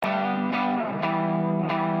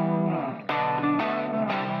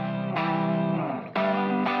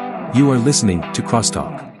You are listening to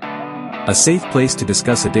Crosstalk, a safe place to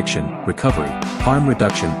discuss addiction, recovery, harm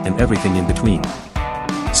reduction, and everything in between.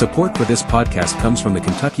 Support for this podcast comes from the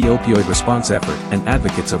Kentucky Opioid Response Effort and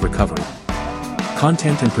Advocates of Recovery.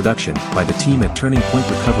 Content and production by the team at Turning Point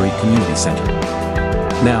Recovery Community Center.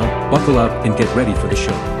 Now, buckle up and get ready for the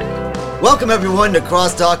show. Welcome everyone to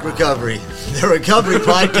Crosstalk Recovery, the recovery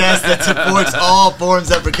podcast that supports all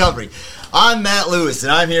forms of recovery. I'm Matt Lewis,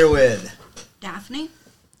 and I'm here with Daphne,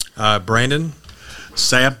 Brandon,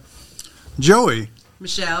 Sam, Joey,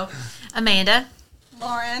 Michelle, Amanda,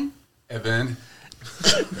 Lauren, Evan,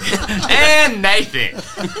 and Nathan.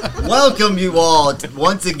 Welcome you all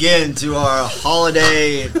once again to our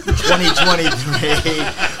holiday 2023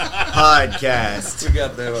 podcast. We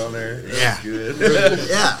got that on there. Yeah. That's good.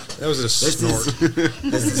 Yeah. that was a snort.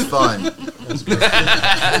 This is fun.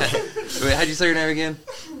 Wait, how'd you say your name again?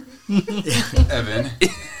 Evan.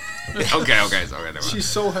 Okay. Sorry, never mind. She's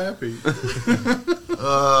so happy.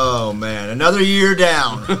 Oh man, another year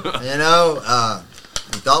down. You know,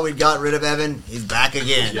 we thought we'd got rid of Evan. He's back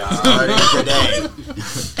again, starting today.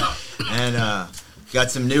 And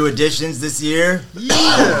got some new additions this year.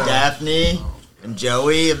 Yeah. Daphne and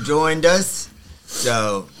Joey have joined us,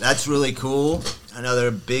 so that's really cool.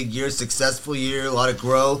 Another big year, successful year, a lot of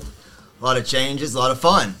growth, a lot of changes, a lot of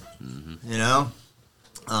fun. You know,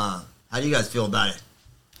 how do you guys feel about it?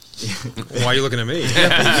 Why are you looking at me? Because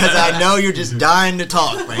I know you're just dying to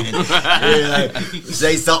talk, man. You're like,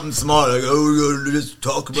 say something smart, like, "Oh, we're gonna just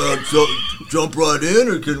talk about something, jump right in,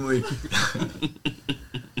 or can we?"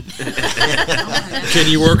 Can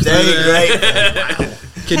you work through that? Great.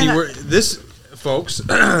 Can you work this, folks?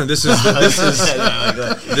 This is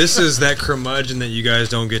that curmudgeon that you guys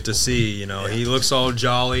don't get to see. You know, he looks all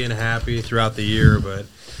jolly and happy throughout the year, but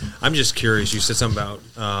I'm just curious. You said something about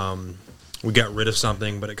we got rid of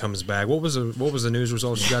something, but it comes back. What was the news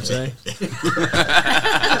results you got today?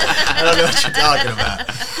 I don't know what you're talking about.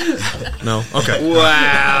 No. Okay.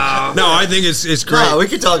 Wow. No, I think it's great. No, we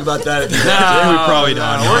can talk about that. We probably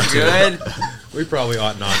not. We're good. We probably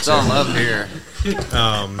ought not It's all to. love here.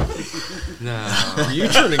 No. You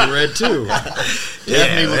turning red too?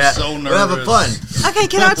 Daphne looks so We're having nervous. fun. Okay,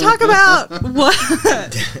 can I talk about what?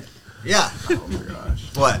 Yeah. Oh my gosh.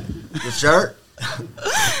 What? Your shirt?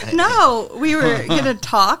 No, we were gonna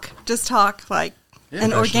just talk like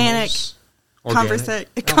an organic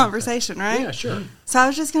conversation, right? Yeah, sure. So I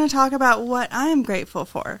was just gonna talk about what I am grateful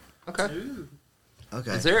for. Okay. Okay.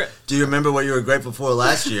 Let's hear it. Do you remember what you were grateful for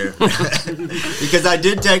last year? Because I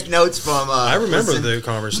did take notes from. I remember the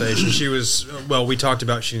conversation. She was, we talked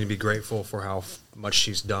about she needed to be grateful for how much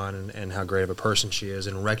she's done and how great of a person she is,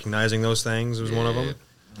 and recognizing those things was one of them.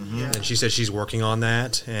 Mm-hmm. And she said she's working on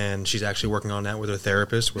that, and she's actually working on that with her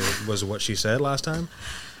therapist, was what she said last time.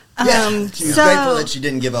 Yeah, she was grateful that she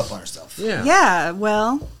didn't give up on herself. Yeah. Yeah,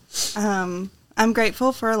 well, I'm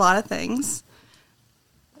grateful for a lot of things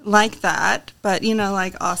like that, but, you know,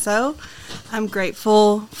 like also I'm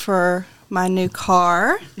grateful for my new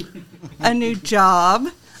car, a new job,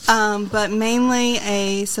 but mainly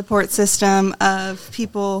a support system of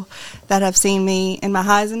people that have seen me in my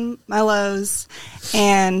highs and my lows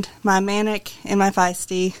and my manic and my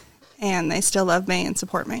feisty, and they still love me and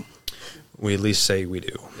support me. We at least say we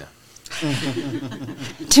do. Yeah.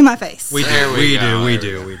 To my face. We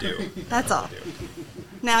do. That's all.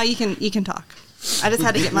 Now you can talk. I just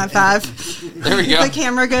had to get my 5. There we go. The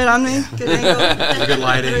camera good on me. Good angle. Good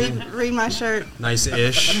lighting. Read my shirt.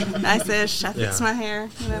 Nice-ish. Nice-ish. I fixed my hair.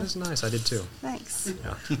 You know. That's nice. I did too. Thanks.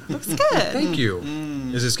 Yeah. Looks good. Thank you.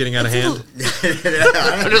 Is this getting out of hand?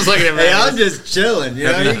 I'm just looking at Hey, me. I'm just chilling. You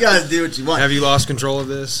know, you guys do what you want. Have you lost control of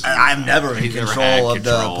this? I'm never in He's never control had of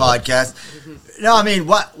control. the podcast. No, I mean,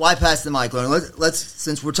 why pass the mic, Lauren? Let's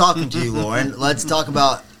since we're talking to you, Lauren, let's talk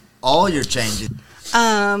about all your changes.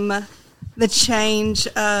 The change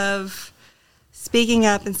of speaking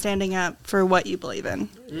up and standing up for what you believe in.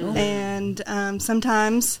 And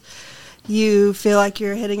sometimes you feel like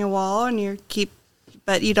you're hitting a wall and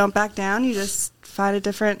but you don't back down. You just find a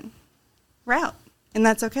different route. And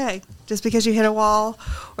that's okay. Just because you hit a wall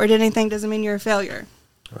or did anything doesn't mean you're a failure.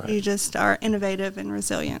 Right. You just are innovative and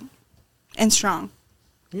resilient and strong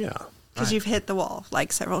Yeah. because you've hit the wall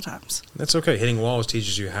like several times. That's okay. Hitting walls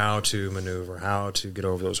teaches you how to maneuver, how to get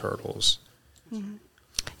over those hurdles. Mm-hmm.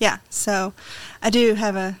 Yeah, so I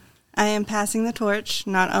am passing the torch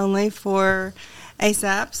not only for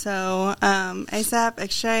ASAP, so ASAP,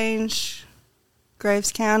 Exchange,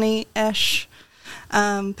 Graves County-ish,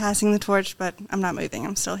 passing the torch, but I'm not moving.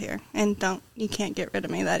 I'm still here. And you can't get rid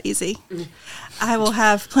of me that easy. I will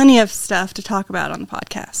have plenty of stuff to talk about on the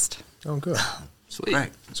podcast. Oh, good. Sweet.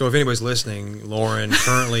 Right. So if anybody's listening, Lauren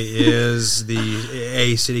currently is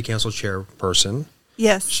the city council chairperson.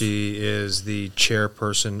 Yes. She is the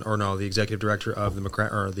chairperson, the executive director of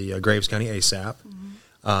the Graves County ASAP.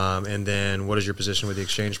 And then what is your position with the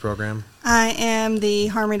exchange program? I am the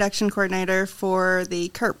harm reduction coordinator for the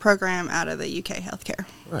CURT program out of the UK Healthcare.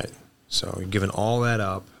 Right. So you're giving all that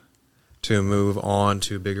up to move on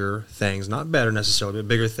to bigger things, not better necessarily, but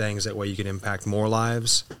bigger things. That way you can impact more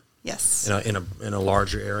lives Yes. in a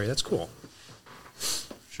larger area. That's cool.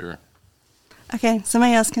 Sure. Okay,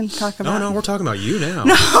 somebody else can talk about. No, we're talking about you now.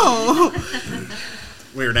 No.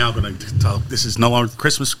 We are now going to talk. This is no longer the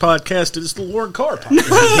Christmas podcast. It is the Lauren Carr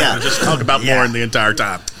podcast. Yeah. Just talk about Lauren the entire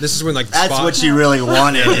time. This is when the That's what she really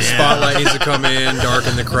wanted. the spotlight needs to come in,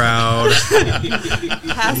 darken the crowd.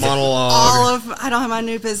 Pass Monologue. I don't have my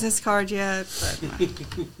new business card yet,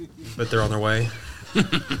 But they're on their way. but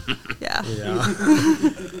yeah. Yeah.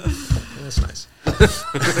 That's nice.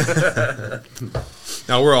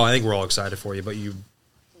 Now I think we're all excited for you, but you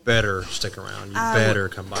better stick around. You better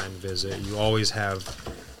come by and visit. You always have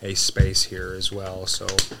a space here as well, so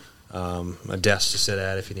a desk to sit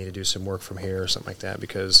at if you need to do some work from here or something like that,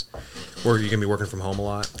 because you're going to be working from home a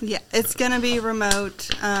lot. Yeah, it's going to be remote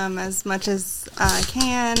as much as I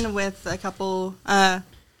can with a couple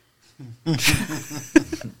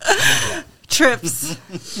trips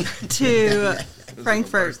to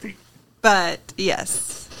Frankfurt. But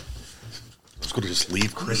yes. I was going to just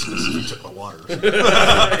leave Christmas if you took my water.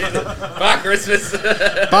 Bye, Christmas.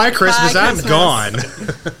 Bye, Christmas. Bye, I'm Christmas.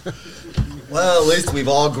 gone. Well, at least we've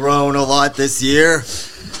all grown a lot this year.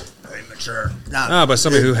 Very mature. But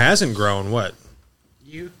somebody who hasn't grown, what?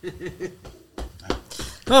 You.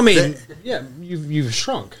 I mean, yeah, you've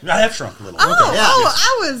shrunk. I have shrunk a little.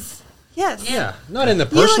 I was. Yes. Yeah, not in the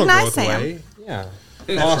You look personal nice, growth Sam. way. Yeah.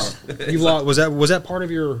 You lost. Was that part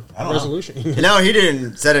of your resolution? You know, he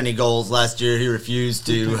didn't set any goals last year. He refused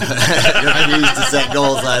to set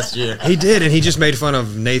goals last year. He did, and he just made fun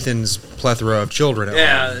of Nathan's plethora of children. At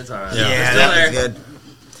Yeah, home. that's all right. Yeah. Yeah, Still that there. was good.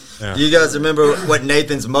 Yeah. Do you guys remember what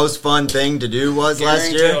Nathan's most fun thing to do was last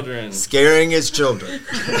Scaring year? children. Scaring his children.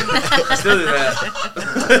 Still do that.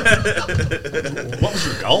 What was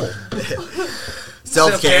your goal?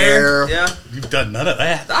 Self-care. Yeah. You've done none of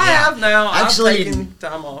that. I have now. Actually- I've taken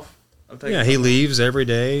time off. Yeah, he leaves every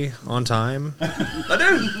day on time. I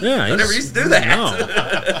do. Yeah, I never used to do that. No.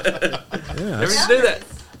 Yeah, Never used to do that.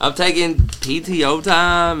 I'm taking PTO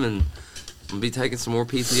time, and I'm going to be taking some more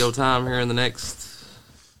PTO time here in the next...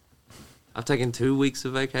 I've taken 2 weeks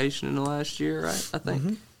of vacation in the last year, right? I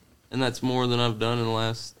think. And that's more than I've done in the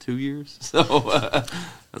last 2 years. So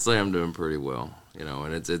I'd say I'm doing pretty well,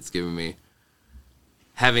 and it's giving me...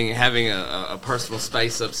 Having a personal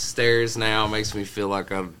space upstairs now makes me feel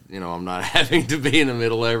like I'm not having to be in the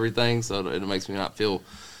middle of everything, so it makes me not feel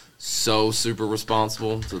so super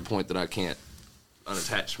responsible to the point that I can't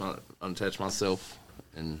unattach myself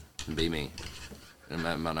and be me. And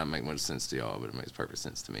that might not make much sense to y'all, but it makes perfect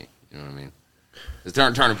sense to me. You know what I mean? The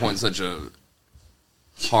turning point is such a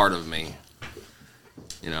part of me,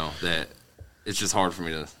 that it's just hard for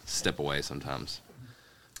me to step away sometimes.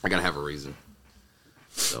 I gotta have a reason.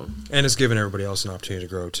 So and it's giving everybody else an opportunity to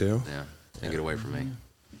grow too. yeah, can't get away from me.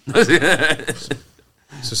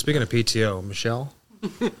 So speaking of PTO, Michelle,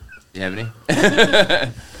 You have any?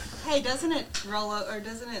 Hey, doesn't it roll out, or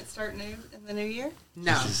doesn't it start new in the new year?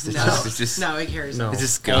 No, It's no, just- no, it carries no, on.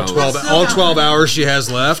 Just all go. 12, all 12 hours she has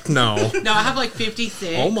left. No. No, I have like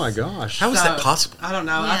 56. Oh my gosh. How is So, that possible? I don't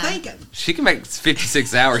know. I Yeah. think She can make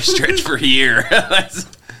 56 hours stretch for a year. I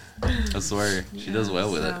swear, she does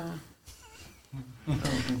well with it.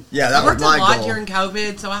 Yeah, I that was worked a my lot goal. during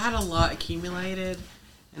COVID, so I had a lot accumulated,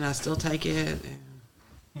 and I still take it.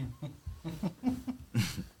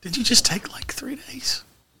 Did you just take like 3 days?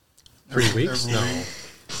 3 weeks? No.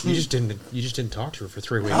 You just didn't talk to her for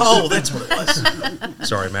 3 weeks. Oh, that's what it was.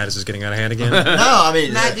 Sorry, Matt, is this getting out of hand again? No, I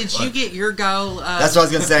mean... Matt, did you get your goal? That's what I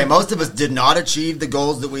was going to say. Most of us did not achieve the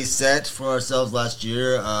goals that we set for ourselves last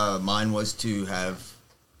year. Mine was to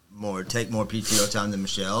take more PTO time than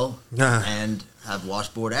Michelle and have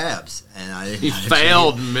washboard abs. And I didn't He achieve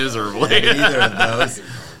failed miserably. either of those.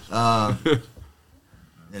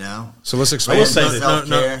 So let's I explore. will say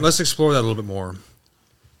that- Let's explore that a little bit more.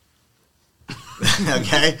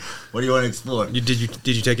 Okay? What do you want to explore? Did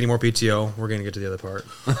you take any more PTO? We're going to get to the other part.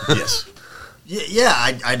 Yes. Yeah,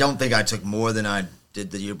 I don't think I took more than I did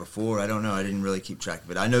the year before. I don't know. I didn't really keep track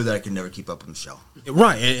of it. I know that I could never keep up with Michelle.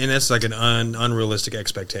 Right, and that's like an unrealistic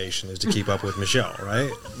expectation is to keep up with Michelle, right?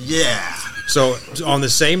 Yeah. So on the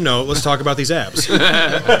same note, let's talk about these apps.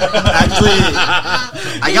 Actually,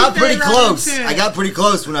 I got pretty right close. into it. I got pretty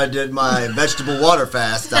close when I did my vegetable water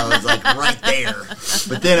fast. I was like right there.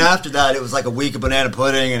 But then after that, it was like a week of banana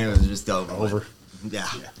pudding, and it was just over. Yeah.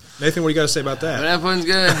 Nathan, what do you got to say about that? That one's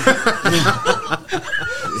good.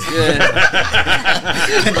 Good.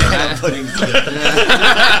 Banana pudding's good.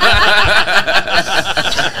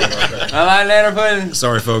 I like banana pudding.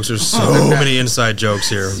 Sorry, folks, there's so many inside jokes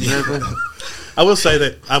here. I will say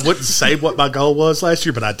that I wouldn't say what my goal was last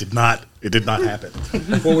year, but I did not. It did not happen.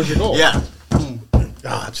 What was your goal? Yeah.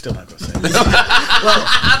 I'm still not going to say it. Well,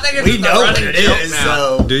 I think it's we a know what running it joke is,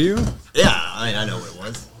 now. so Do you? yeah. I mean, I know what it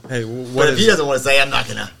was. Hey, But what if he is doesn't want to say, I'm not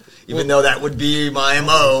gonna. Even though that would be my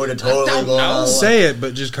MO to totally go on. Say it,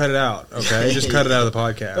 but just cut it out, okay? Just cut it out of the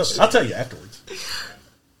podcast. I'll tell you afterwards.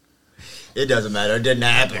 It doesn't matter. It didn't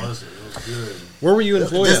happen. Where were you in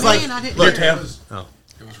Florida? Just like, Man, I didn't look, Town.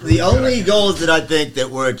 the only goals that I think that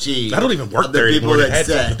were achieved. I don't even work of the there people anymore. It that had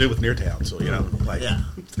something said, to do with Neartown, so like Yeah.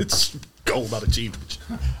 it's goal not achieved. Which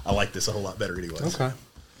I like this a whole lot better, anyways. Okay.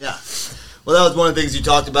 yeah. Well, that was one of the things you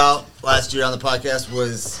talked about last year on the podcast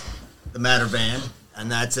was the Matter Band, and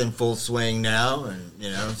that's in full swing now. And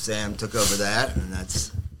Sam took over that, and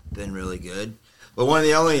that's been really good. But one of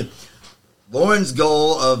the only Lauren's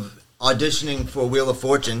goal of auditioning for Wheel of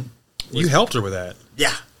Fortune. You helped her with that.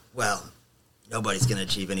 Yeah. Well, nobody's going to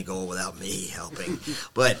achieve any goal without me helping.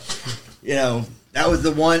 But, that was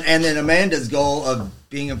the one. And then Amanda's goal of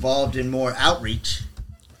being involved in more outreach.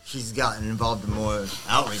 She's gotten involved in more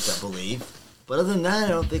outreach, I believe. But other than that, I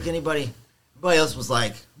don't think anybody else was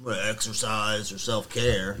like, exercise or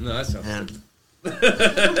self-care. No, that's not. And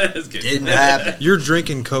That's good. didn't happen. You're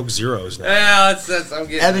drinking Coke Zeros now. Yeah, that's I'm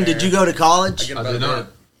getting Evan, there. did you go to college? I did not.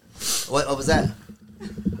 What was that?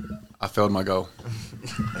 I failed my goal.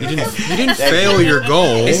 You didn't fail your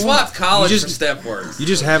goal. He swapped college You just- for step words. You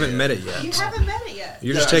just haven't met it yet. You haven't met it yet.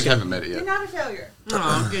 You're Yeah, just I just taking. haven't met it You're yet. not a failure.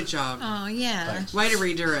 Oh, good job. Oh, yeah. Way to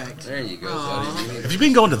redirect. There you go, Aw. buddy. Have you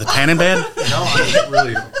been going to the tanning bed? No, I'm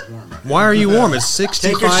really warm right Why are you warm? It's Take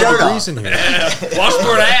your 65 shirt degrees off. in here.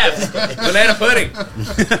 Washboard abs. Banana pudding.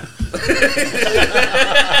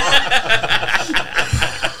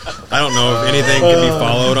 I don't know if anything can be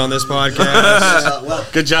followed on this podcast. Well,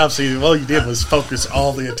 Good job, Steve. All you did was focus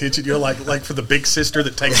all the attention. You're like for the big sister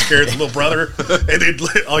that takes care of the little brother, and then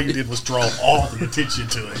all you did was draw all the attention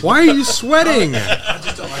to it. Why are you sweating? I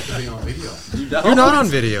just don't like to be on video. You're not on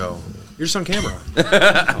video. You're just on camera.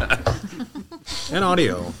 And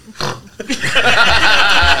audio.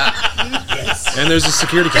 And there's a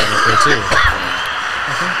security camera up there, too.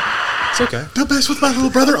 It's okay. Don't mess with my little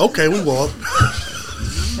brother. Okay, we won't.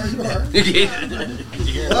 well,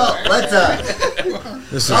 let's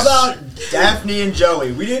This how is about Daphne and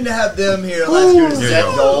Joey? We didn't have them here last year to Here you set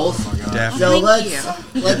go. goals. Daphne. So let's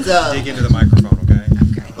Dig into the microphone, okay?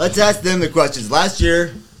 let's ask them the questions. Last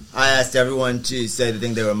year, I asked everyone to say the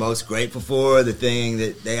thing they were most grateful for, the thing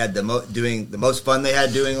that they had doing the most fun they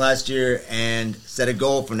had doing last year, and set a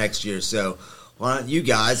goal for next year. So why don't you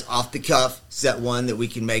guys, off the cuff, set one that we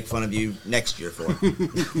can make fun of you next year for?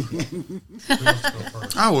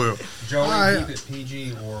 I will. Joey, keep it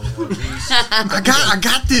PG or release. I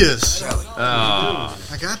got this. Ah.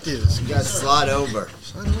 I got this. You guys slide over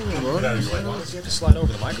You have to slide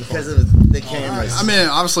over the microphone. because of the cameras. I mean,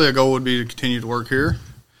 obviously, a goal would be to continue to work here.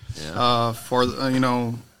 Yeah.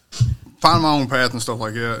 Find my own path and stuff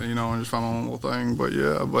like that, and just find my own little thing. But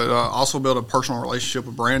also build a personal relationship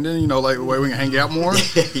with Brandon, like the way we can hang out more,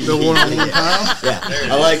 build one-on-one time. Yeah,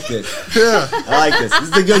 I like this. Yeah. I like this. This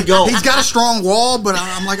is a good goal. He's got a strong wall, but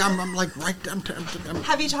I'm right.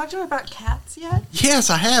 Have you talked to him about cats yet?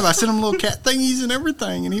 Yes, I have. I sent him little cat thingies and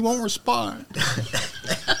everything, and he won't respond.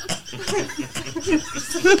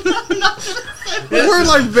 We're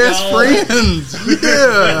like best friends.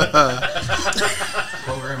 Yeah.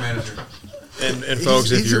 Program manager. And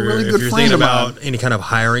folks, if he's a you're really if good you're friend thinking of mine. about any kind of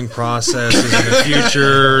hiring processes in the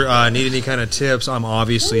future, need any kind of tips, I'm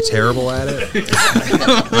obviously terrible at it.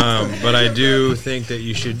 But I do think that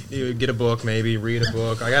you should get a book, maybe read a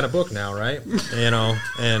book. I got a book now, right?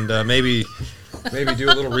 And maybe do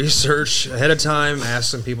a little research ahead of time. Ask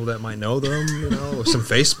some people that might know them. Some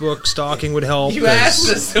Facebook stalking would help. You asked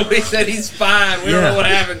us, so we said he's fine. We don't know what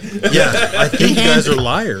happened. Yeah, I think you guys are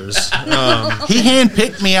liars. He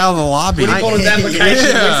handpicked me out of the lobby. When he pulled his application, we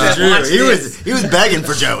said, True. watch He this. was begging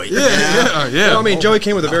for Joey. Yeah. Well, I mean, Joey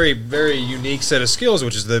came with a very, very unique set of skills,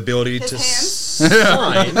 which is the ability His to hands?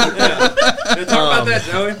 fine. Yeah. Talk about that,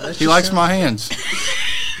 Joey. He likes my hands.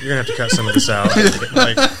 You're gonna have to cut some of this out.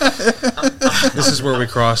 Like, this is where we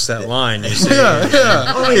cross that line. You see,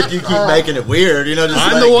 Only if you keep making it weird, just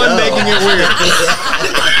I'm let the it one go. making it weird.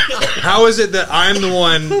 How is it that I'm the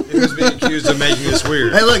one who's being accused of making this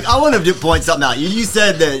weird? Hey, look, I want to point something out. You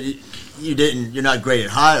said that you're not great at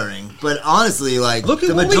hiring, but honestly, like Look at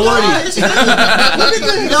the what we majority.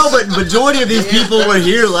 No, but majority of these people were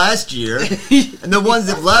here last year, and the ones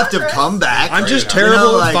that left have come back. I'm just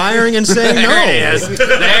terrible at firing and saying no. There it is.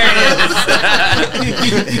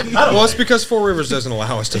 Well, it's because Four Rivers doesn't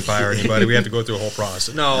allow us to fire anybody. We have to go through a whole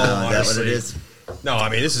process. No, Is that what honestly. it is? No, I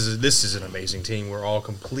mean this is an amazing team. We're all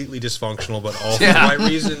completely dysfunctional, but all for the right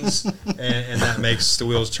reasons, and that makes the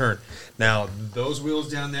wheels turn. Now, those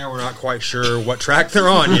wheels down there, we're not quite sure what track they're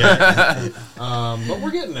on yet, but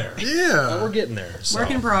we're getting there. Yeah. We're getting there. So.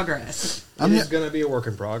 Work in progress. It is going to be a work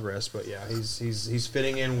in progress, but yeah, he's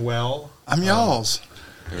fitting in well. I'm y'all's.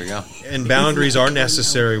 Here we go. And boundaries are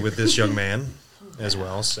necessary with this young man as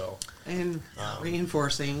well. So. And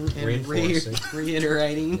reinforcing and Reinforcing.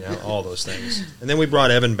 reiterating. Yeah, all those things. And then we brought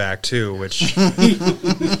Evan back too, which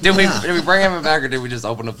Did we bring him back, or did we just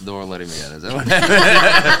open up the door and let him in? Is that what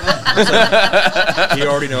happened? he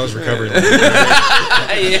already knows recovery. Yeah.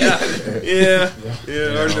 I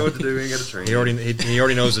already know what to do. We ain't got to train. He already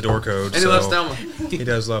knows the door code. And he so loves Thelma. He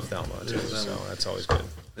does love Thelma too, so that's always good.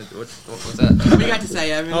 What's that? What do you got to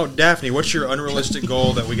say, Evan? Oh, Daphne, what's your unrealistic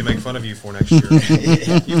goal that we can make fun of you for next year?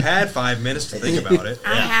 You've had 5 minutes to think about it.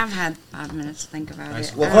 I have had 5 minutes to think about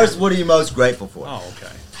it. Well, first, what are you most grateful for? Oh,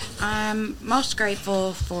 okay. I'm most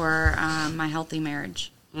grateful for my healthy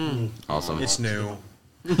marriage. Awesome. It's new.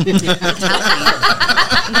 It's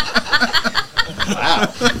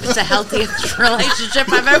the healthiest relationship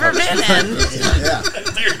I've ever been in. Yeah.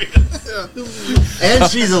 And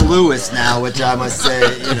she's a Lewis now, which I must say, Too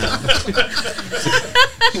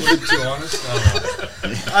honest?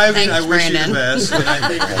 I mean, Thanks, I wish you Brandon. the best, and I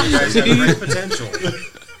think you guys have great potential.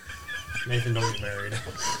 Nathan, don't get married.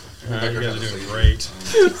 You guys are doing great.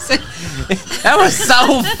 That was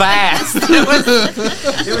so fast. It was just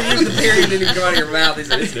the period didn't even come out of your mouth. He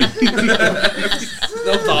said, it's good.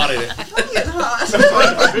 No thought in it.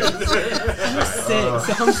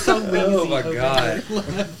 I'm so wheezy. Oh my God.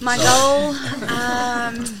 My goal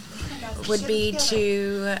would be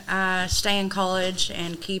to stay in college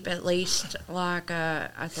and keep at least like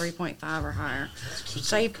a 3.5 or higher.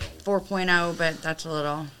 Say 4.0, but that's a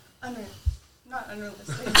little. Not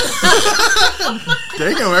unrealistic.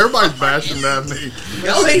 Dang, everybody's bashing Daphne.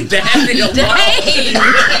 Y'all ain't Daphne.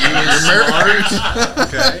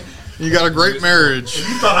 Okay. You got a great marriage. You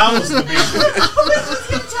thought I was the beast. I was just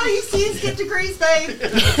going to tell you, C's get degrees, babe.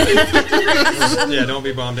 Yeah, don't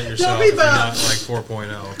be bummed at yourself. Don't be if you're bummed. not like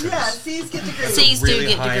 4.0. 'cause Yeah, C's get degrees. C's really do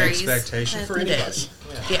get high degrees. expectation for It anybody. is.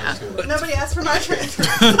 Yeah. Nobody asked for my transfer.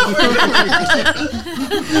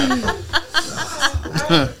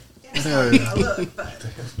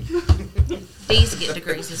 These get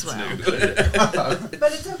degrees as well.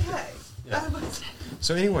 But it's okay.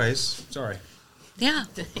 So, anyways, sorry. Yeah.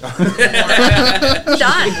 Done.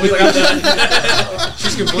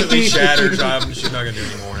 She's completely shattered. So she's not gonna do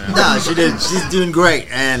anymore now. No, she did. She's doing great,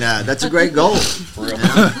 and that's a great goal.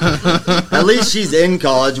 At least she's in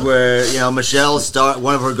college, where Michelle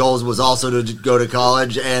one of her goals was also to go to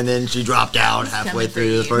college, and then she dropped out halfway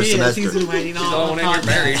through the first He's semester. been waiting Don't all want the to get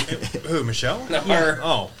married. Who, Michelle? No, her.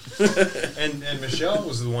 Oh. And Michelle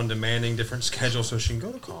was the one demanding different schedules so she can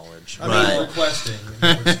go to college. I Right. mean, requesting.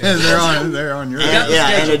 They're on your. And,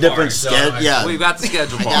 and a different schedule. Yeah, We've got the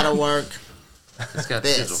schedule I part. gotta work. It's got the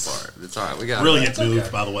this. schedule part. It's all right. We got it. Brilliant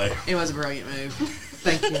move, by the way. It was a brilliant move.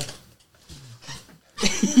 Thank you.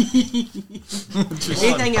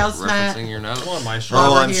 Anything else, Matt? Referencing your notes. Come on, Maestro. Oh,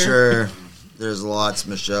 Robert I'm here. sure there's lots,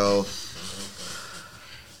 Michelle.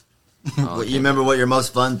 You remember what your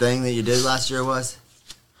most fun thing that you did last year was?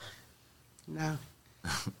 No.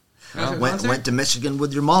 Went to Michigan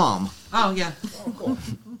with your mom. Oh, yeah. Yo,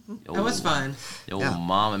 That was fun. Your Yeah.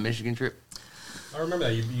 mom and Michigan trip. I remember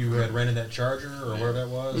that. You had rented that Charger or whatever that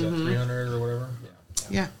was, that 300 or whatever.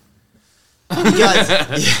 Yeah.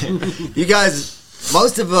 Yeah. You guys,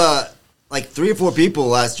 most of like 3 or 4 people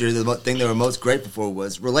last year, the thing they were most grateful for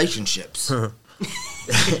was relationships.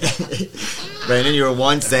 Brandon, you were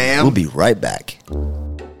one. Sam. We'll be right back.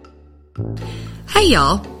 Hey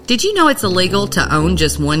y'all, did you know it's illegal to own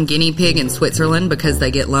just one guinea pig in Switzerland because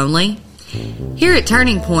they get lonely? Here at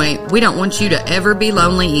Turning Point, we don't want you to ever be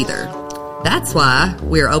lonely either. That's why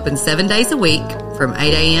we're open 7 days a week from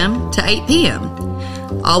 8 a.m. to 8 p.m.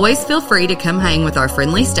 Always feel free to come hang with our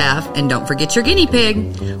friendly staff, and don't forget your guinea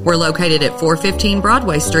pig. We're located at 415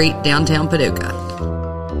 Broadway Street, downtown Paducah.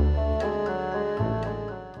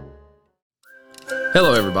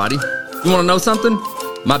 Hello, everybody. You want to know something?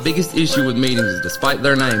 My biggest issue with meetings is, despite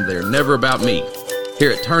their name, they are never about me.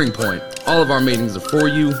 Here at Turning Point, all of our meetings are for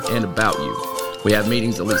you and about you. We have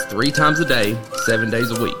meetings at least 3 times a day, 7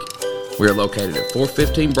 days a week. We are located at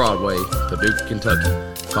 415 Broadway, Paducah, Kentucky.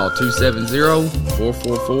 Call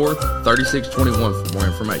 270-444-3621 for more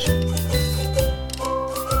information.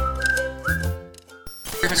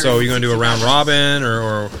 So you're going to do a round robin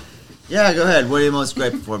or Yeah, go ahead. What are you most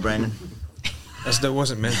grateful for, Brandon? that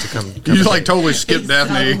wasn't meant to come. You like totally skipped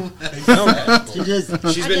Daphne.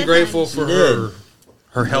 She's been grateful for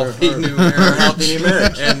her healthy new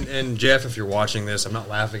marriage. And Jeff, if you're watching this, I'm not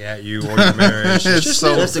laughing at you or your marriage. It's just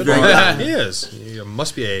so That's a great guy. He is. You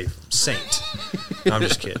must be a saint. No, I'm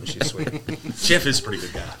just kidding. She's sweet. Jeff is a pretty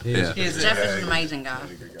good guy. Yeah. Jeff is an amazing guy.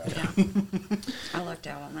 Yeah. I lucked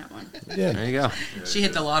out on that one. Yeah. There you go. She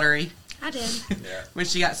hit the lottery I did. when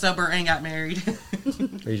she got sober and got married.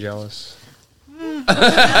 Are you jealous?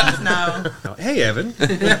 No. Hey, Evan.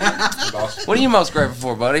 What are you most grateful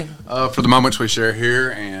for, buddy? For the moments we share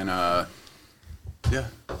here, and yeah,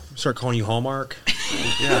 Start calling you Hallmark.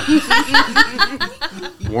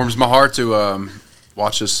 warms my heart to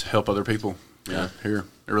watch us help other people. Yeah, here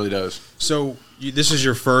it really does. So this is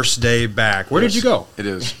your first day back. Where did you go? It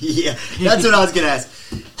is. Yeah, that's what I was going to ask.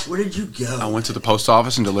 Where did you go? I went to the post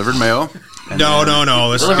office and delivered mail. And No.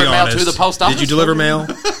 Let's Delivered be mail honest. to the post office? Did you deliver mail?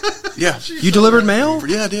 Yeah, You delivered mail?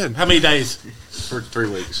 yeah, I did. How many days? For 3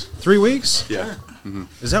 weeks. 3 weeks? Yeah,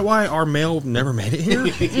 Is that why our mail never made it here?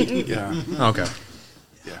 yeah, Okay.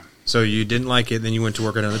 yeah. So you didn't like it, then you went to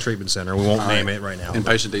work at another treatment center. We won't name it right now.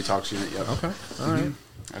 Inpatient detox unit. Yep. Okay. All right.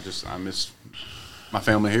 I miss my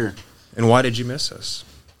family here. And why did you miss us?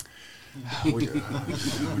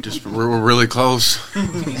 We're really close,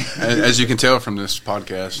 as you can tell from this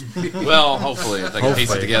podcast. Well, hopefully, if they can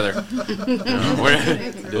piece it together.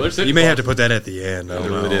 You may have to put that at the end. I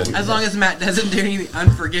don't know. As long as Matt doesn't do any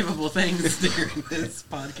unforgivable things during this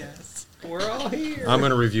podcast. We're all here. I'm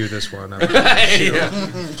going to review this one. Don't need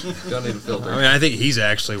a filter. I mean, I think he's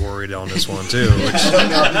actually worried on this one, too. Which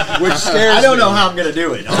I don't know how I'm going to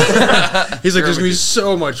do it. he's like, there's going to be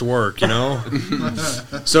so much work, you know?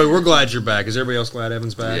 So we're glad you're back. Is everybody else glad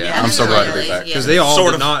Evan's back? Yeah. I'm so glad to be back. Because they all Sort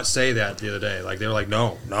did of. not say that the other day. Like, they were like,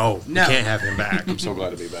 no, you can't have him back. I'm so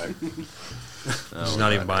glad to be back. He's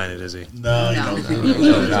not even buying it, is he? No. I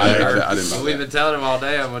didn't buy We've that. been telling him all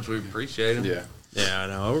day how much we appreciate him. Yeah. Yeah, I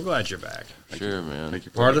know. We're glad you're back. Sure, man. Thank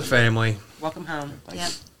you. Part of the family. Welcome home.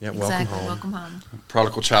 Yep. Yeah, welcome Exactly. home. Welcome home.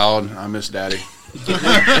 Prodigal child. I miss daddy.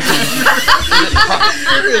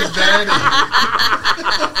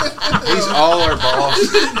 He's all our boss.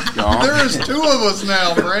 Y'all. There's 2 of us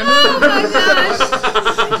now, Brandon.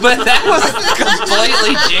 But that was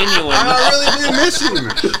completely genuine. I really do miss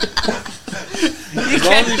him. As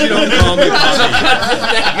long as you don't call me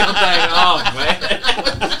Poppy.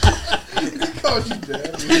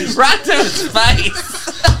 Right to his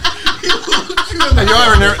face.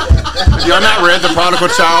 Have y'all not read The Prodigal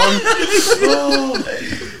Child?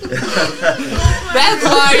 That's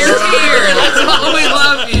why you're here. That's why we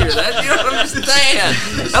love you. That you don't understand.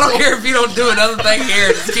 I don't care if you don't do another thing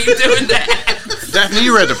here. Just keep doing that. Daphne,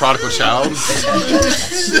 you read The Prodigal Child. That's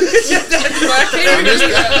why I can't do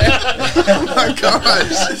that. Oh my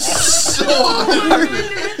gosh. So hard.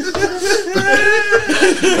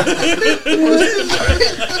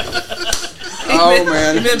 Oh,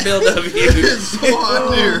 man. You've been Bill W. It's so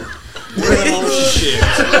hot here. Shit.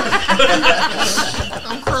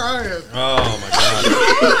 I'm crying. Oh, my God.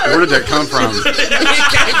 Where did that come from?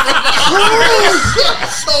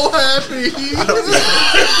 So happy.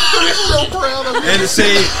 I'm so proud of you. And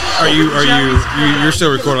say, you're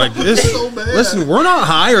still recording like this? So bad. Listen, we're not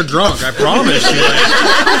high or drunk. I promise you.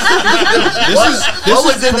 What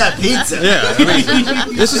was in that pizza? Yeah, I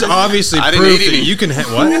mean, this is obviously I didn't proof eat that any. you can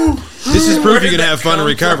what? This is proof you can have fun in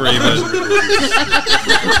recovery. But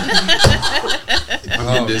I'm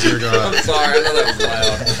getting dizzy. I'm sorry. I know that was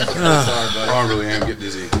loud. I'm sorry, Oh, I really am getting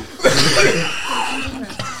dizzy. buddy.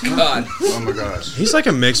 God. Oh, my gosh. he's like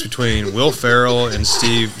a mix between Will Ferrell and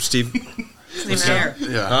Steve Steve Carell.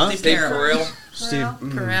 Yeah. huh? Steve Carell.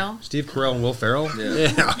 Carell. Steve Carell and Will Ferrell.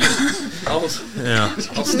 Yeah. Oh, Yeah.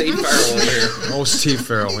 Steve Farrell over here. Oh, Steve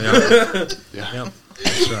Ferrell. Yeah. Yeah. Yep.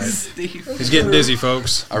 That's right. He's getting dizzy,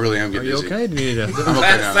 folks. I really am Are getting you dizzy. okay? Do you need to? I'm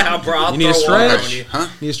okay That's now. how broad You need a throw water stretch? on you. Huh?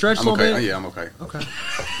 Need to stretch a I'm little okay. bit? Yeah, I'm okay. Okay.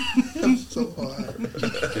 So hard.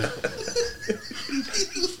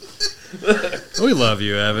 We love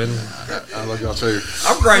you, Evan. I love y'all too.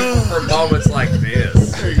 I'm grateful for moments like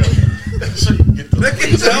this. There you go. So you can get the Look at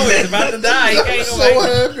Joey, he's about to die. He can't So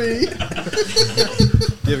wait. happy.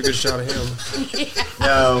 You have a good shot of him.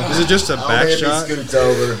 No. Is it just a back shot? Scoots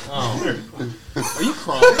over. Are you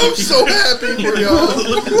crying? I'm so happy for y'all.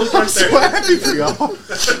 Look I'm right so there. happy for y'all.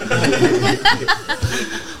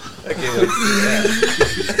 I can't wait to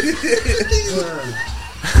see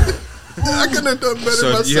that. I couldn't have done better So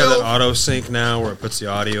myself. you have that auto sync now where it puts the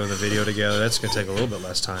audio and the video together. That's going to take a little bit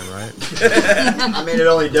less time, right? I mean, it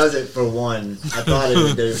only does it for one. I thought it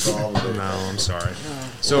would do it for all of it. No, I'm sorry.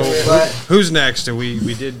 So But- who's next?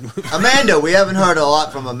 We did. Amanda, we haven't heard a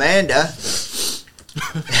lot from Amanda.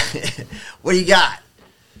 What do you got?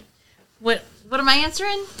 What am I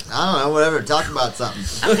answering? I don't know, whatever. Talk about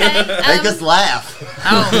something. Okay. Make us laugh.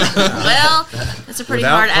 Oh, well, that's a pretty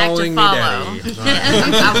Without hard act to calling me follow.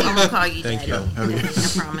 Daddy. I'm going to call you Thank Daddy. you. I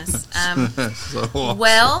promise. So awesome.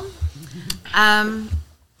 Well,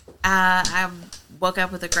 I woke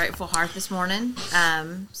up with a grateful heart this morning.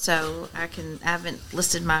 So I haven't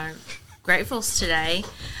listed my gratefuls today.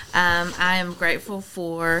 I am grateful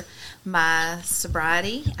for my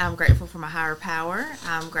sobriety. I'm grateful for my higher power.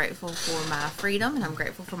 I'm grateful for my freedom, and I'm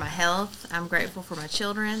grateful for my health. I'm grateful for my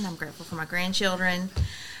children. I'm grateful for my grandchildren.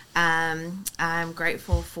 I'm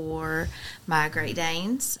grateful for my Great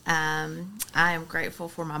Danes. I am grateful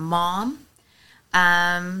for my mom.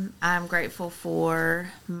 I'm grateful for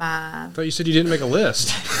my... I thought you said you didn't make a list.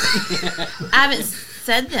 I haven't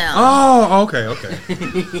said them. Oh, okay.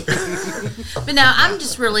 But no, I'm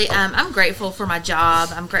just really, I'm grateful for my job.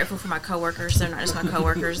 I'm grateful for my coworkers. They're not just my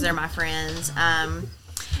coworkers, they're my friends.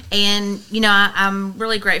 And, you know, I'm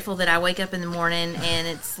really grateful that I wake up in the morning and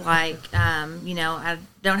it's like, you know, I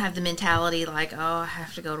don't have the mentality like, oh, I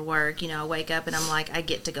have to go to work. You know, I wake up and I'm like, I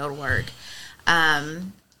get to go to work.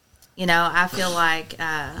 You know, I feel like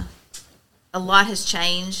a lot has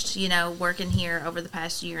changed, you know, working here over the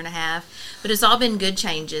past year and a half. But it's all been good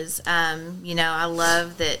changes. You know, I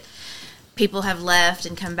love that people have left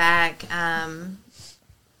and come back.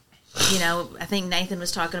 You know, I think Nathan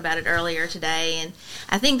was talking about it earlier today. And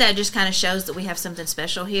I think that just kind of shows that we have something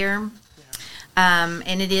special here.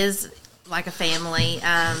 And it is like a family.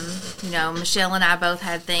 You know, Michelle and I both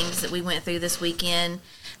had things that we went through this weekend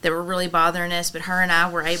that were really bothering us, but her and I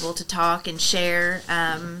were able to talk and share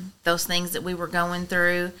those things that we were going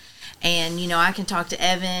through. And, you know, I can talk to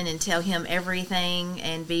Evan and tell him everything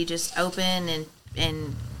and be just open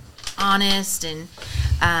and honest. And,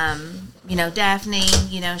 you know, Daphne,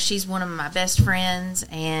 you know, she's one of my best friends.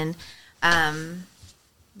 And,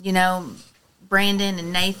 you know, Brandon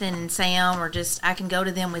and Nathan and Sam are just, I can go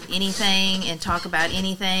to them with anything and talk about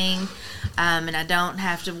anything. And I don't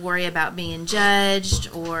have to worry about being judged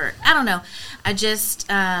or, I don't know. I just,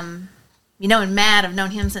 you know, and Matt, I've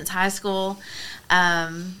known him since high school.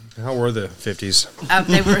 How were the 50s?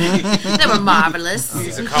 They were marvelous. We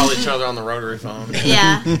used to call each other on the rotary phone.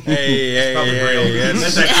 Yeah. Hey.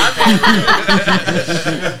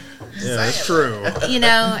 Yeah, that's true. You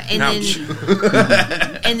know, and Ouch.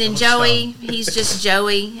 then Joey, he's just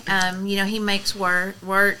Joey. You know, he makes work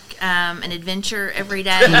an adventure every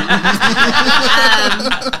day.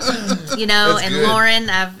 You know, That's and good. Lauren,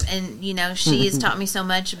 you know, she has taught me so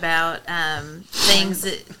much about things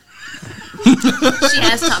that she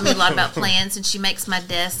has taught me a lot about plants, and she makes my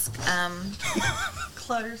desk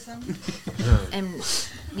cluttersome. And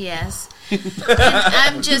yes,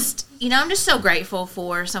 and I'm just so grateful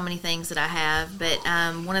for so many things that I have. But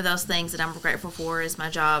one of those things that I'm grateful for is my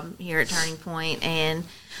job here at Turning Point, and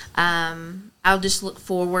I'll just look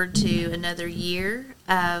forward to another year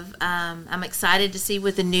of. I'm excited to see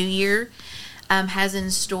what the new year has in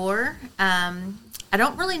store. I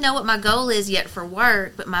don't really know what my goal is yet for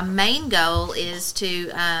work, but my main goal is to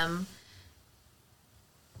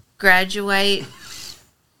graduate.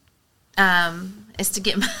 Is to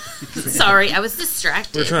get my sorry, I was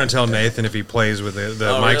distracted. We're trying to tell Nathan if he plays with the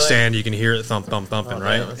Oh, mic really? stand, you can hear it thumping,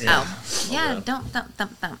 right? Yeah, don't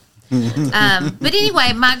thump. But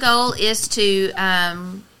anyway, my goal is to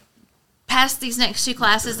pass these next two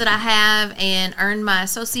classes that I have and earn my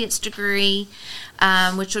associate's degree,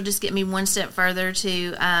 which will just get me one step further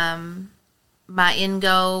to my end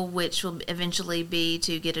goal, which will eventually be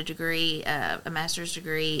to get a degree, a bachelor's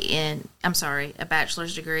degree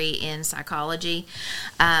in psychology.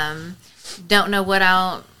 Don't know what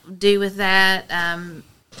I'll do with that.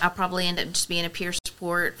 I'll probably end up just being a peer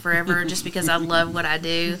support forever just because I love what I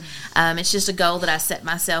do. It's just a goal that I set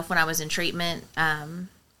myself when I was in treatment.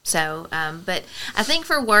 But I think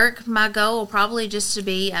for work, my goal will probably just to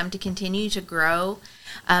be to continue to grow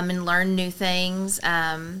and learn new things.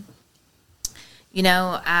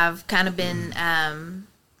 I've kind of been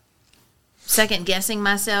second guessing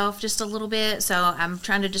myself just a little bit. So I'm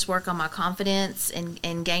trying to just work on my confidence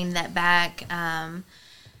and gain that back.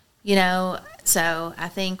 So I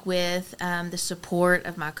think with the support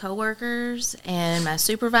of my coworkers and my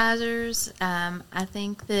supervisors, I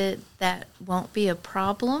think that won't be a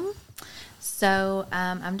problem. So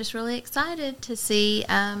I'm just really excited to see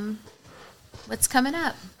what's coming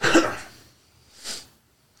up.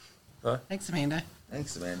 Thanks, Amanda.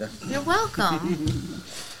 Thanks, Amanda. You're welcome.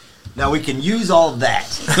 Now we can use all that.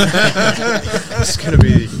 It's going to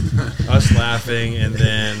be us laughing and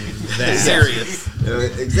then that. Serious.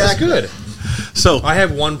 Exactly. That's good. So I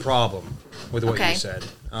have one problem with what Okay. you said.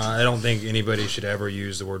 I don't think anybody should ever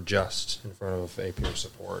use the word "just" in front of a peer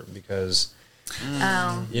support because,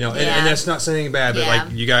 and that's not saying bad, but Yeah.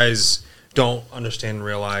 like you guys don't understand and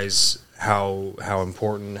realize how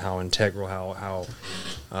important, how integral, how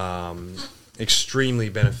extremely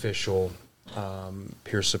beneficial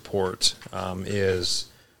peer support is,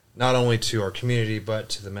 not only to our community but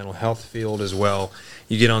to the mental health field as well.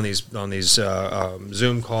 You get on these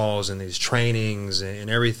Zoom calls and these trainings and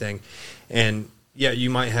everything, and you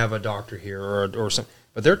might have a doctor here or something,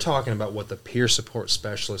 but they're talking about what the peer support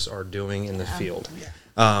specialists are doing in the field.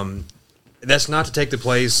 That's not to take the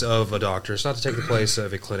place of a doctor. It's not to take the place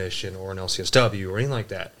of a clinician or an LCSW or anything like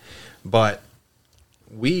that. But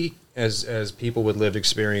we, as people with lived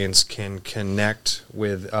experience, can connect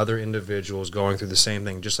with other individuals going through the same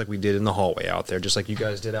thing, just like we did in the hallway out there, just like you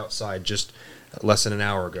guys did outside just less than an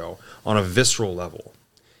hour ago, on a visceral level.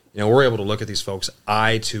 We're able to look at these folks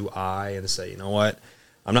eye to eye and say, you know what,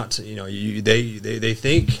 I'm not, they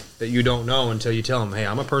think that you don't know until you tell them, hey,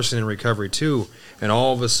 I'm a person in recovery too. And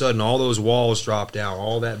all of a sudden, all those walls drop down,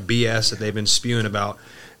 all that BS that they've been spewing about,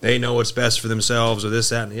 they know what's best for themselves or this,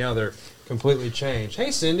 that, and the other, completely changed.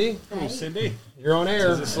 Hey, Cindy. Hey, Cindy. You're on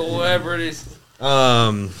air. Celebrities.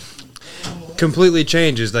 Completely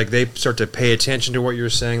changes. Like, they start to pay attention to what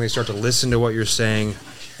you're saying. They start to listen to what you're saying.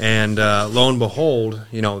 And lo and behold,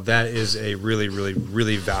 that is a really, really,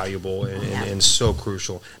 really valuable and so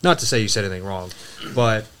crucial. Not to say you said anything wrong,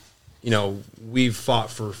 but, we've fought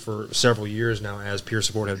for several years now as peer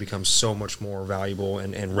support has become so much more valuable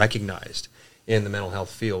and recognized in the mental health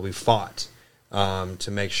field. We've fought to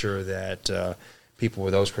make sure that people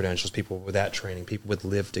with those credentials, people with that training, people with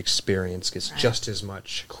lived experience gets just as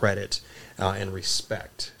much credit and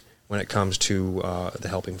respect when it comes to the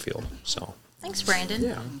helping field. So. Thanks, Brandon.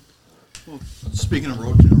 Yeah. Well, speaking of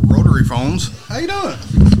rotary phones, how you doing?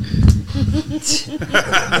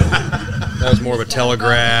 That was more of a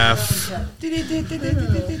telegraph.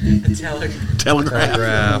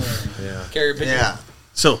 Telegraph. Yeah. Carry a picture. Yeah.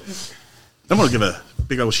 So I'm going to give a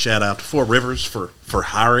big old shout out to Four Rivers for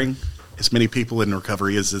hiring as many people in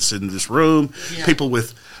recovery as is in this room. Yeah. People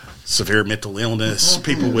with severe mental illness,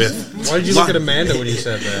 people with... Why did you look at Amanda when you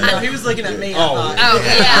said that? No, he was looking at me. Oh, yeah.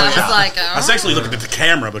 I was like, I was actually looking at the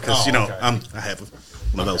camera because, okay. I have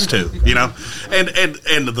one of those too,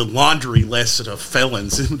 and the laundry list of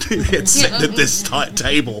felons had sitting at this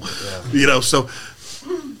table, so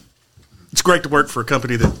it's great to work for a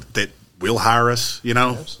company that will hire us,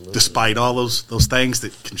 Absolutely. despite all those things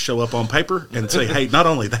that can show up on paper and say, hey, not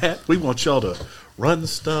only that, we want y'all to run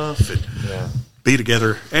stuff and be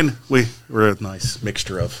together, and we're a nice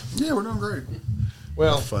mixture of Yeah, we're doing great.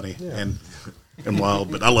 funny and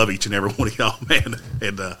wild, but I love each and every one of y'all, man,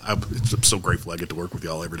 and I'm so grateful I get to work with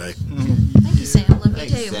y'all every day. Thank you, Sam. Love you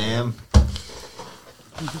Thanks, too. Sam.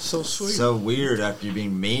 So sweet. So weird after you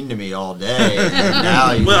being mean to me all day. And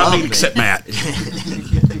now you love me. except Matt.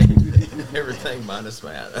 Everything minus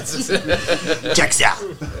Matt. Checks out.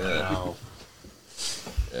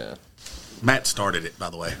 Yeah. Matt started it, by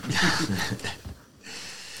the way.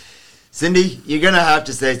 Cindy, you're gonna have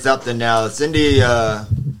to say something now. Cindy,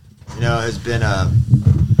 has been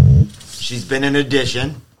she's been an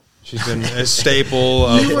addition. She's been a staple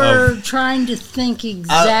of... You were trying to think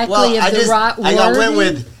exactly of the right word. I went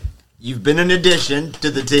with, you've been an addition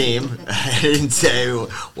to the team. I didn't say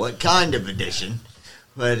what kind of addition,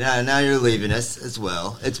 but now you're leaving us as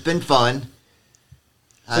well. It's been fun.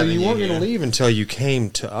 So you weren't going to leave until you came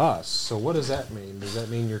to us. So what does that mean? Does that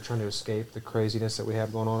mean you're trying to escape the craziness that we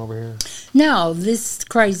have going on over here? No, this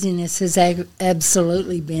craziness has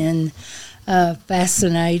absolutely been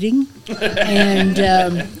fascinating, and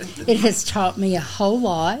it has taught me a whole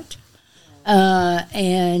lot.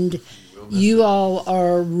 And you all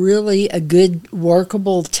are really a good,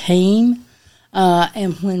 workable team.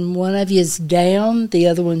 And when one of you is down, the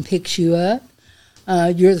other one picks you up.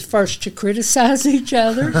 You're the first to criticize each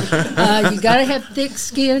other. You got to have thick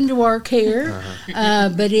skin to work here.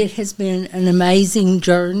 But it has been an amazing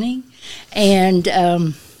journey. And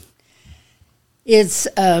it's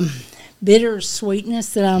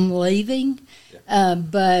bittersweetness that I'm leaving.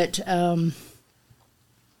 But I'm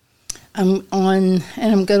going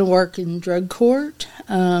to work in drug court.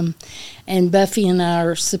 And Buffy and I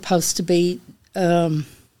are supposed to be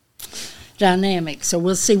dynamic. So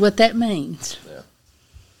we'll see what that means.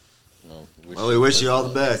 Well, we wish you all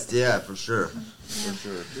the best. Yeah, for sure. For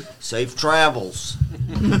sure. Safe travels.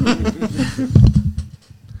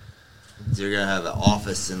 So you're going to have an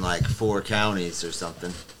office in like 4 counties or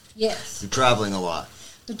something. Yes. You're traveling a lot.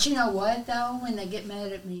 But you know what, though? When they get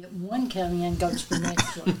mad at me at one county, I go to the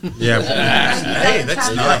next one. Yeah. Hey,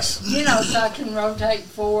 that's nice. You know, so I can rotate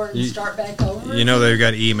forward and start back over. You know they've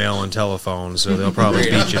got email and telephone, so they'll probably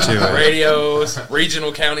beat you to it. Radios,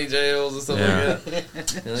 regional county jails, and stuff like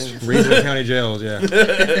that. Regional county jails, yeah.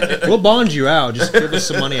 We'll bond you out. Just give us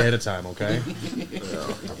some money ahead of time, okay?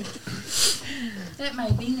 That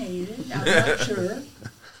may be needed. I'm not sure.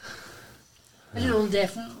 But it'll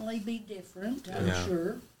definitely be different, I'm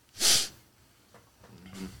sure.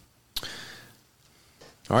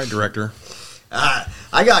 All right, Director.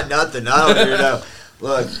 I got nothing. I don't even know.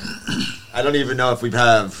 Look, I don't even know if we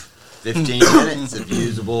have 15 minutes of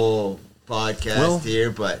usable podcast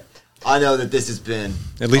here, but I know that this has been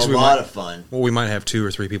at least a lot of fun. Well, we might have 2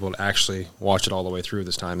 or 3 people to actually watch it all the way through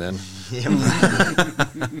this time then.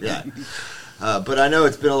 Yeah. But I know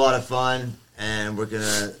it's been a lot of fun, and we're going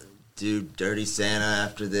to do Dirty Santa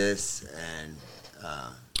after this. And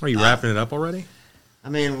are you wrapping it up already? I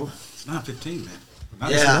mean, it's 9:15, man.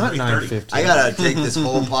 It's not 9:15. I gotta take this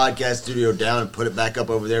whole podcast studio down and put it back up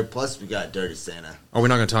over there. Plus, we got Dirty Santa. Are we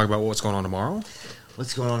not going to talk about what's going on tomorrow?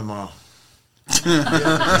 What's going on tomorrow?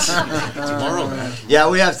 Tomorrow, man. Yeah,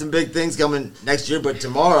 we have some big things coming next year, but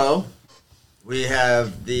tomorrow we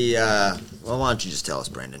have the. Well, why don't you just tell us,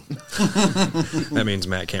 Brandon? That means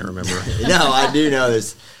Matt can't remember. No, I do know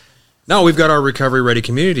this. No, we've got our Recovery Ready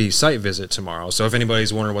Community site visit tomorrow. So if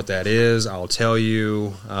anybody's wondering what that is, I'll tell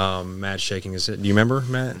you. Matt's shaking his head. Do you remember,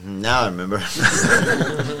 Matt? Now I remember.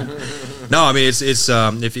 No, I mean, it's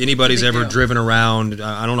if anybody's ever driven around,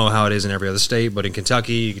 I don't know how it is in every other state, but in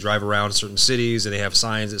Kentucky, you can drive around certain cities, and they have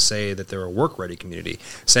signs that say that they're a work-ready community.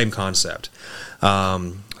 Same concept.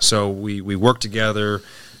 So we work together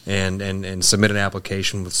and submit an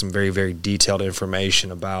application with some very, very detailed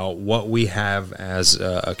information about what we have as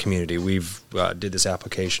a community. We've did this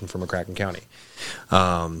application for McCracken County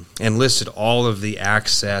and listed all of the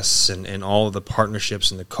access and all of the partnerships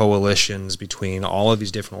and the coalitions between all of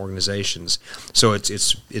these different organizations. So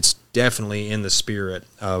it's definitely in the spirit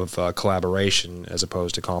of collaboration as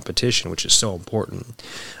opposed to competition, which is so important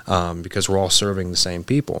because we're all serving the same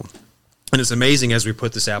people. And it's amazing as we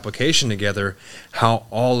put this application together how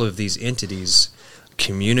all of these entities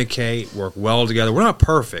communicate, work well together. We're not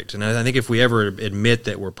perfect, and I think if we ever admit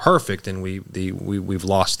that we're perfect, then we've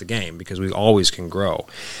lost the game because we always can grow.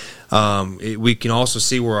 We can also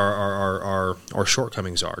see where our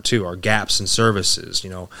shortcomings are too, our gaps in services.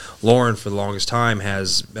 You know, Lauren for the longest time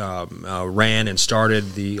has ran and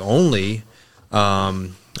started the only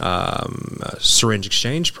syringe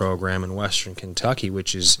exchange program in Western Kentucky,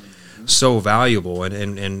 which is so valuable,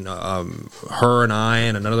 and her and I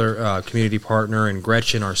and another community partner and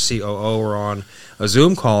Gretchen, our COO, were on a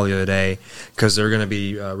Zoom call the other day because they're going to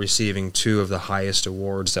be receiving 2 of the highest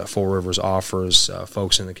awards that Four Rivers offers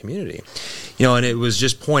folks in the community. You know, and it was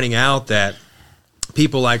just pointing out that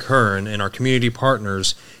people like her and our community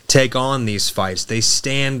partners take on these fights. They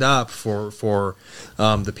stand up for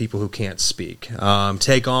the people who can't speak.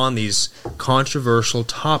 Take on these controversial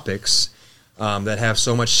topics that have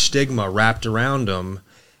so much stigma wrapped around them,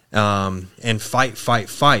 and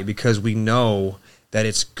fight, because we know that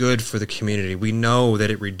it's good for the community. We know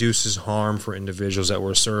that it reduces harm for individuals that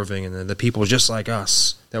we're serving and the people just like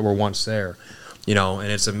us that were once there, you know,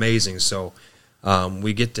 and it's amazing. So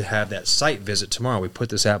we get to have that site visit tomorrow. We put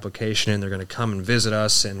this application in. They're going to come and visit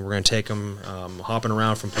us, and we're going to take them hopping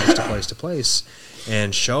around from place to place to place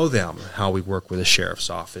and show them how we work with the sheriff's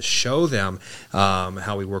office, show them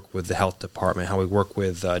how we work with the health department, how we work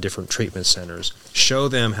with different treatment centers, show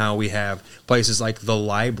them how we have places like the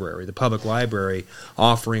library, the public library,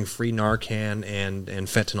 offering free Narcan and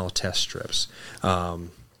fentanyl test strips.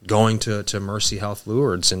 Going to Mercy Health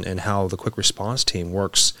Lourdes and how the quick response team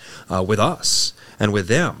works with us and with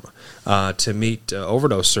them to meet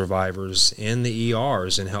overdose survivors in the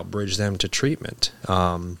ERs and help bridge them to treatment.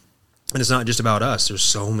 And it's not just about us. There's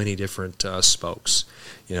so many different spokes,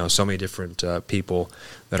 so many different people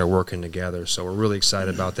that are working together. So we're really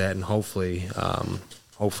excited about that, and hopefully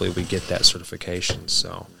we get that certification.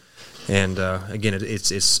 So, and again,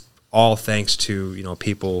 it's all thanks to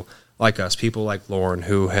people like us, people like Lauren,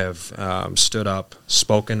 who have stood up,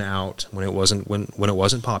 spoken out when it wasn't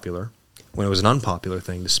popular, when it was an unpopular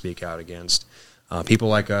thing to speak out against. People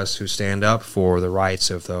like us who stand up for the rights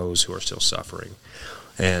of those who are still suffering.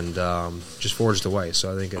 And just forged the way.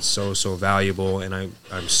 So I think it's so valuable, and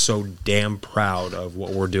I'm so damn proud of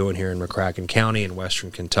what we're doing here in McCracken County in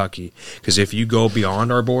Western Kentucky. Because if you go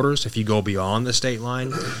beyond our borders, if you go beyond the state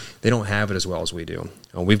line, they don't have it as well as we do.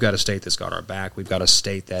 We've got a state that's got our back. We've got a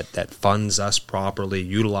state that funds us properly,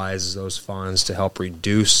 utilizes those funds to help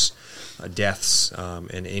reduce deaths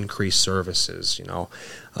and increase services.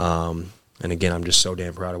 And again, I'm just so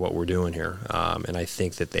damn proud of what we're doing here, and I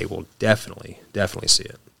think that they will definitely see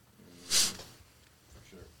it.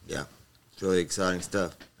 Yeah, it's really exciting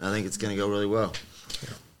stuff. I think it's going to go really well. Yeah.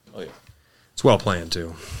 Oh yeah, it's well planned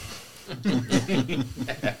too.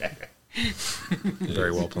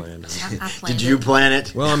 Very well planned. Did you plan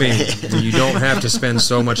it? Well, I mean, you don't have to spend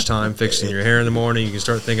so much time fixing your hair in the morning. You can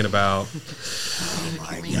start thinking about.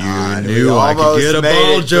 God, you knew I could get a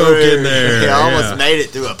ball joke in there. We almost made it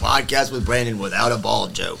through a podcast with Brandon without a ball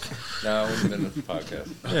joke. No, it wasn't in the podcast.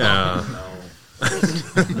 Yeah.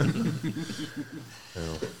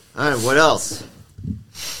 No. All right, what else?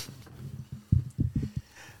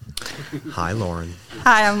 Hi, Lauren.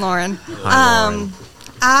 Hi, I'm Lauren. Hi, Lauren.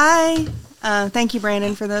 I thank you,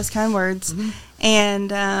 Brandon, for those kind words. Mm-hmm.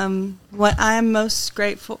 And what I'm most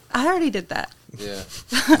grateful... I already did that. Yeah.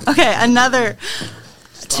 Okay,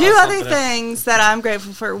 two other things that I'm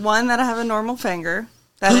grateful for. One, that I have a normal finger.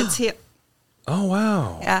 That it's healed. Oh,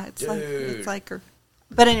 wow. Yeah, it's like...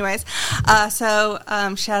 But anyways, so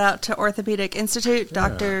shout out to Orthopedic Institute,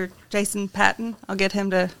 Dr. Jason Patton. I'll get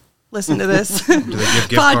him to listen to this Do they give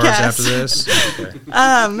gift cards after this? Okay.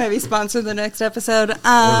 Maybe sponsor the next episode. Or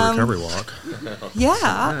the recovery walk.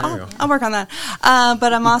 Yeah, I'll work on that.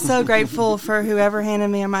 But I'm also grateful for whoever handed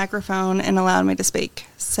me a microphone and allowed me to speak.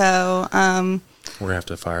 So we're gonna have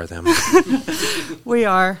to fire them. We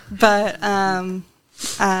are, but yeah,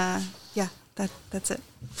 that's it.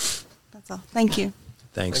 That's all. Thank you.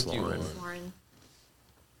 Thanks, Lauren.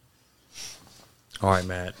 All right,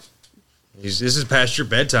 Matt. This is past your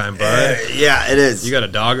bedtime, bud. Yeah, it is. You got a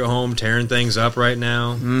dog at home tearing things up right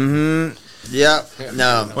now. Mm-hmm. Yep.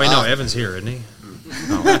 No. Wait, no. Evan's here, isn't he?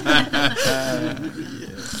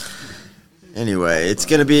 Anyway, it's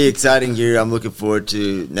going to be an exciting year. I'm looking forward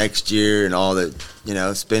to next year and all that,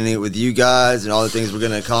 spending it with you guys and all the things we're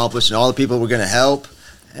going to accomplish and all the people we're going to help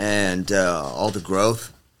and all the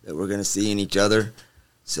growth that we're going to see in each other.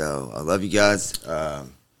 So I love you guys.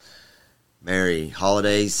 Merry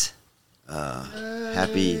holidays.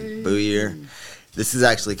 Happy Boo Year. This is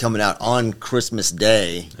actually coming out on Christmas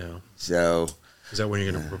Day. Yeah. So is that when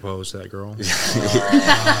you're going to propose to that girl?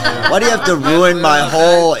 Why do you have to ruin my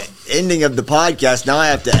whole ending of the podcast? Now I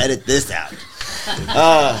have to edit this out.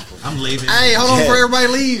 I'm leaving. Hey, hold on before everybody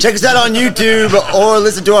leaves. Check us out on YouTube or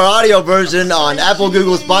listen to our audio version on Apple,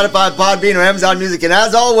 Google, Spotify, Podbean, or Amazon Music. And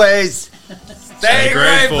as always, stay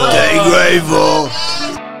grateful. Stay grateful.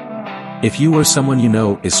 If you or someone you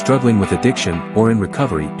know is struggling with addiction or in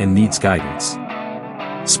recovery and needs guidance,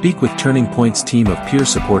 speak with Turning Point's team of peer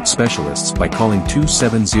support specialists by calling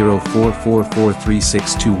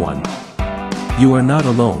 270-444-3621. You are not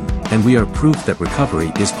alone, and we are proof that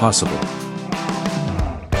recovery is possible.